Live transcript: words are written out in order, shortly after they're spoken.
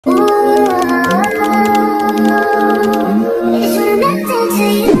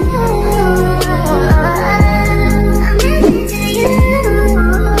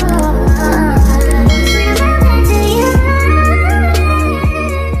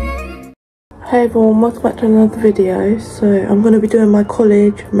Hey everyone, welcome back to another video. So I'm going to be doing my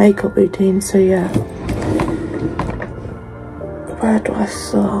college makeup routine, so yeah. Where do I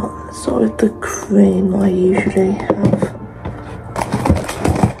start? Let's start with the cream I usually have.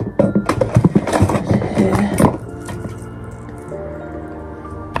 Here.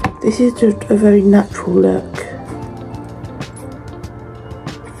 This is just a very natural look.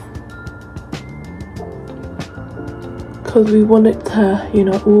 Because we want it to, you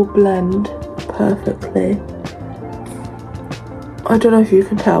know, all blend perfectly. I don't know if you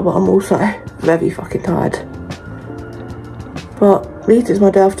can tell, but I'm also very fucking tired. But at least it's my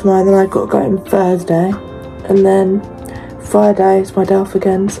day off tomorrow, and then I've got to go in Thursday, and then Friday is my day off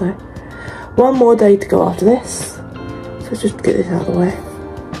again, so one more day to go after this. So let's just get this out of the way.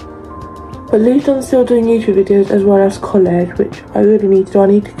 But at least I'm still doing YouTube videos as well as college, which I really need to do. I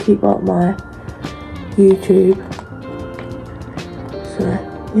need to keep up my YouTube. So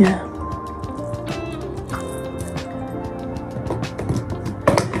yeah.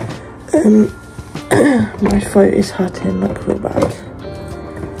 My throat is hurting like real bad.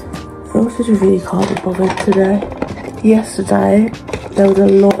 I also just really can't be bothered today. Yesterday there was a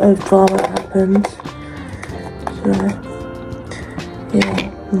lot of drama that happened, so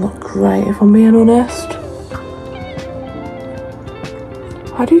yeah, not great if I'm being honest.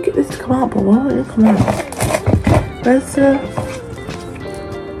 How do you get this to come out, but why won't it come out? Where's the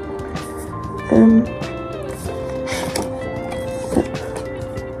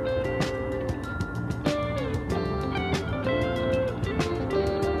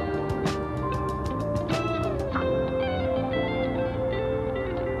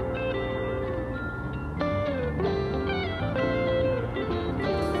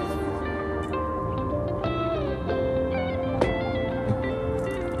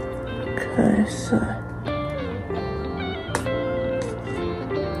okay, so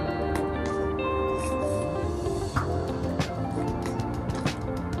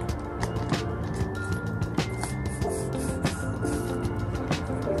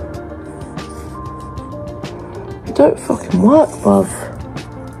it don't fucking work, bruv.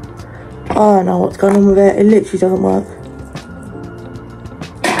 I don't know what's going on with it. It literally doesn't work.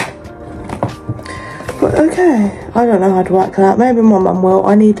 But okay, I don't know how to work that. Maybe my mum will.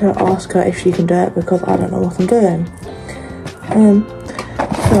 I need to ask her if she can do it because I don't know what I'm doing.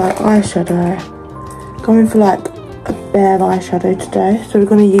 So eyeshadow. Going for like a bare eyeshadow today. So we're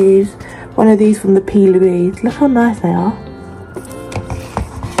going to use one of these from the P. Louise. Look how nice they are.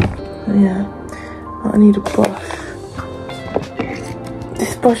 So yeah, I need a brush.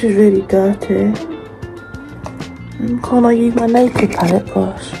 This brush is really dirty. Can't I use my naked palette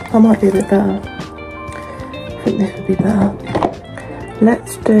brush? That might be a bit better. I think this would be better.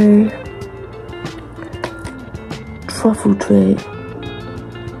 Let's do Truffle Treat.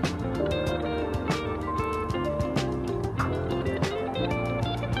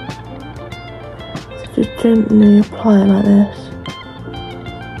 So just gently apply it like this.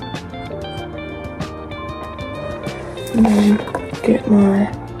 And then get my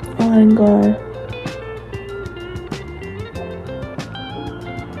eye and go.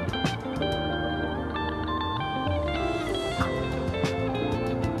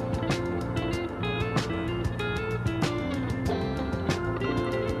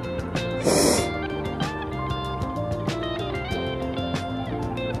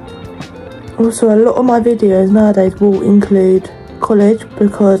 Also, a lot of my videos nowadays will include college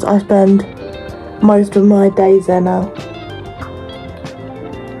because I spend most of my days there now.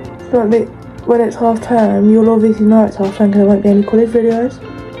 So when it's half term, you'll obviously know it's half term because there won't be any college videos.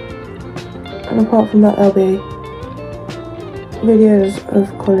 And apart from that, there'll be videos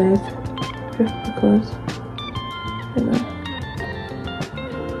of college, just because, you know.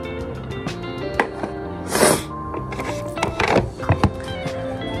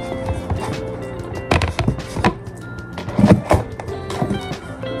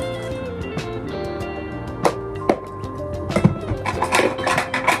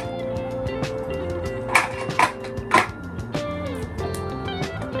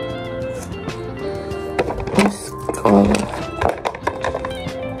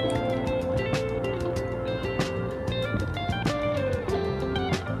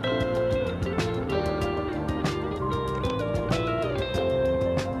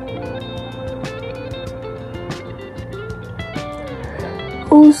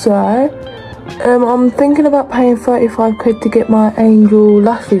 Also, I'm thinking about paying 35 quid to get my angel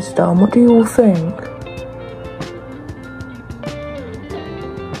lashes done. What do you all think?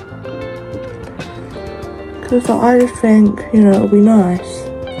 Because I just think, you know, it'll be nice.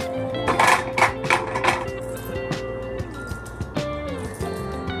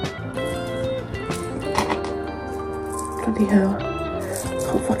 Bloody hell.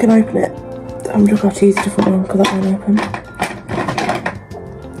 Can't fucking open it. I'm just going to use a different one because that won't open.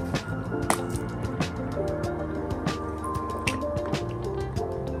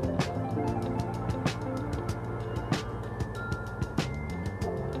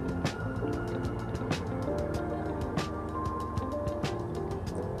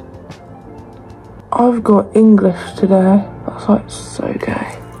 I've got English today. That's like so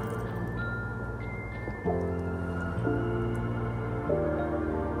gay.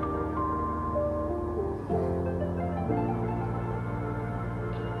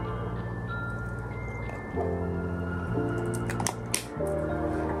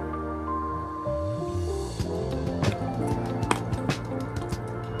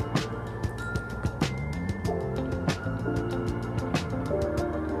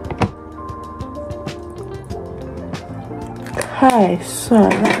 Okay, so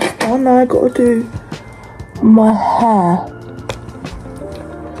that's done. Now I gotta do my hair.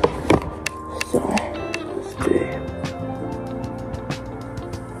 So let's do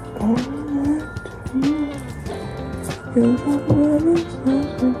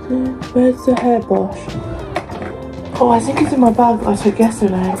where's the hairbrush? Oh, I think it's in my bag that I took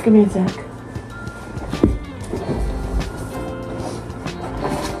yesterday. Give me a sec.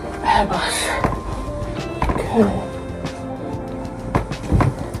 Hairbrush. Okay.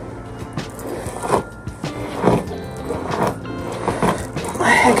 My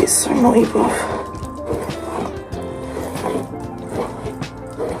hair gets so naughty, bruv.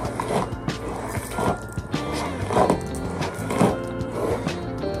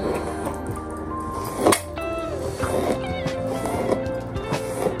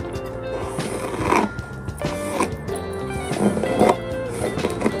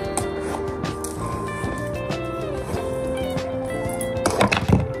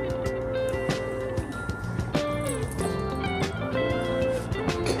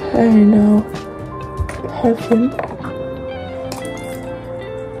 Okay, now perfume.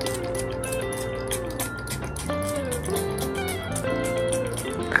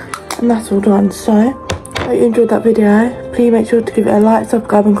 And that's all done. So, hope you enjoyed that video. Please make sure to give it a like,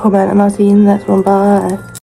 subscribe and comment, and I'll see you in the next one. Bye.